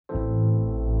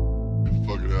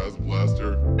ass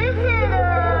blaster. This is a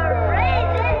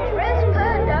Raven's Risk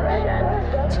production.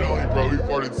 Tell me, bro, he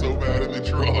farted so bad in the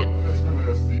truck. That's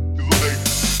nasty.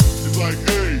 He's like,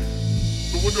 hey,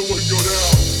 the window wouldn't go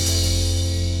down.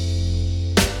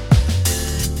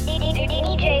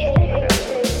 DJ Sindrum.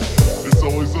 There's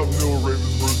always something new with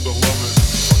Raven's Roost. I love it.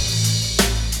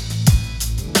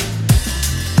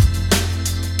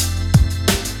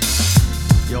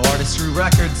 Yo, Artistry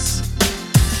Records,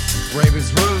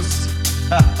 Raven's Roost,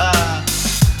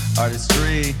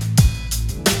 Artistry,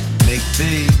 Nick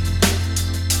B,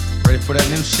 ready for that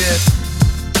new shit?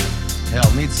 Hell,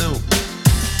 me too.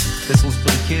 This one's for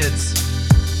the kids.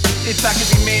 If I could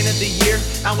be man of the year,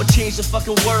 I would change the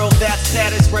fucking world. That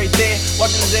status right there.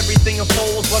 Watching as everything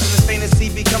unfolds, watching as fantasy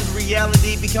becomes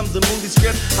reality, becomes a movie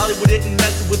script. Hollywood didn't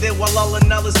mess with it while all in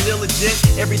all is still legit.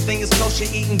 Everything is kosher,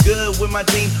 eating good with my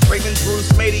team. Raven's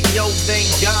Roost made it, yo. Thank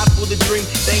God for the dream.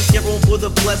 Thank everyone for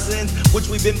the blessings which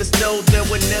we've been bestowed. There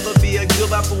would never be a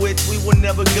goodbye for which we would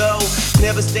never go.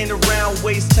 Never stand around,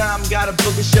 waste time, gotta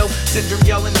book a show. Sindrum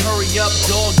yelling, hurry up,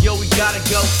 dog, yo, we gotta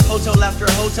go. Hotel after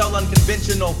hotel,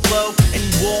 unconventional flow. And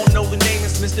you all know the name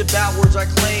is Mr. Bowers, I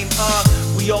claim.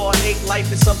 We all hate life,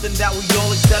 is something that we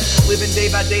all accept. Living day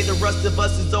by day, the rest of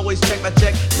us is always check by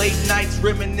check. Late nights,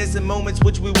 reminiscing moments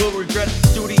which we will regret.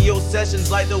 Studio sessions,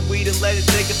 light the weed and let it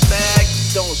take effect.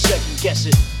 Don't second guess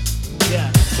it. Yeah,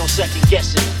 don't second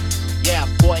guess it. Yeah,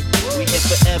 boy, we here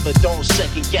forever. Don't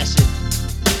second guess it.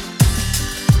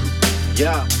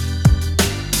 Yeah.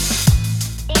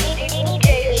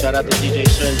 Shout out to DJ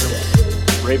Sindrum.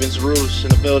 Raven's Roost in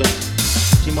the building.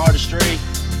 Team Artistry.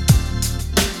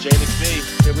 J McB.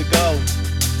 Here we go.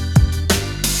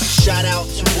 Shout out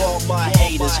to all my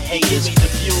haters. Give me the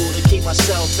fuel to keep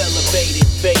myself elevated.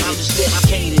 I'm just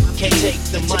dedicated. Can't take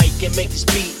the mic and make this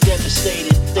beat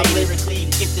devastated. I'm lyrically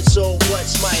gifted, so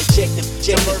what's my objective?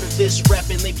 To murder this rap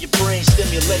and leave your brain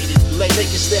stimulated.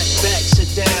 Take a step back, sit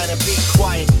down and be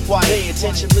quiet. Pay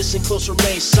attention, listen close,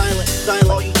 remain silent.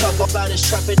 All you talk about is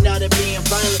trapping out and being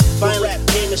violent. Rap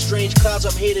game is strange clouds,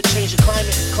 I'm here to change the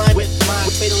climate. With my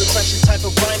fatal attraction type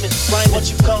of rhyming.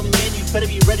 Once you come in, you better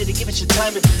be ready to give it your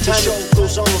time. The show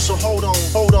goes on, so hold on.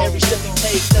 Every step you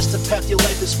take, that's the path your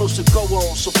life is supposed to go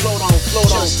on. So float on.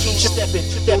 Just keep stepping.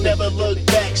 Don't never look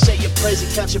back. Say your prayers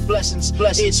and count your blessings.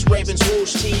 It's Raven's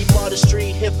Roost, Team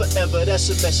Artistry, here forever. That's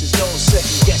a message. Don't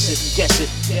second guess it.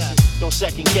 Yeah, don't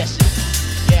second guess it.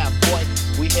 Yeah, boy,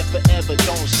 we here forever.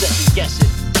 Don't second guess it.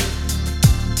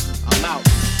 I'm out.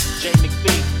 J McB,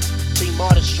 Team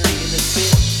Artistry in this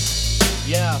bitch.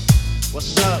 Yeah,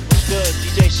 what's up? What's good?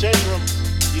 DJ Sindrum,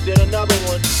 you did another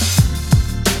one.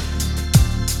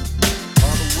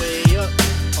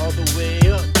 All the way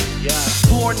up, yeah.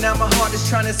 Pouring out my heart is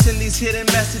trying to send these hidden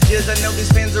messages. I know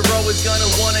these fans are always gonna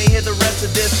wanna hear the rest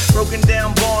of this. Broken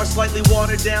down bars, slightly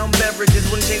watered down beverages.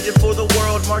 Wouldn't change it for the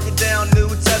world, mark it down, New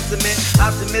Testament.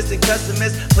 Optimistic,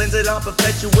 pessimist, plans it on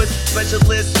perpetuous.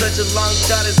 Specialist, such a long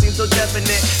shot, it seems so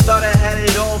definite. Thought I had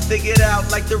it all figured out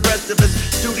like the rest of us.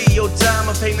 Studio time,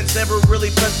 my payments never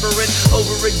really pressed for it.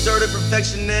 Overexerted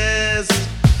perfectionist.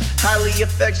 Highly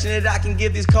affectionate, I can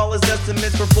give these callers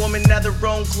estimates. Performing at their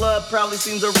own club probably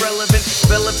seems irrelevant.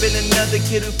 Developing another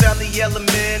kid who found the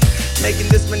element. Making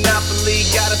this monopoly,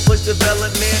 gotta push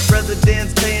development.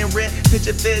 Residents paying rent, picture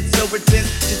fits over tense.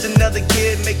 Just another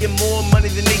kid making more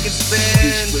money than he can spend.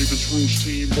 It's Raven's Roost,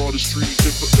 Team Artistry,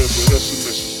 here forever. That's the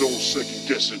message. Don't second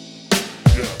guess it.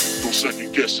 Yeah, don't second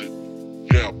guess it.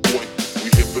 Yeah, boy, we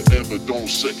here forever. Don't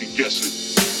second guess it.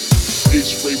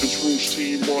 It's Raven's Roost,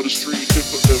 Team Artistry, here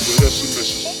forever. That's the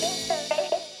message.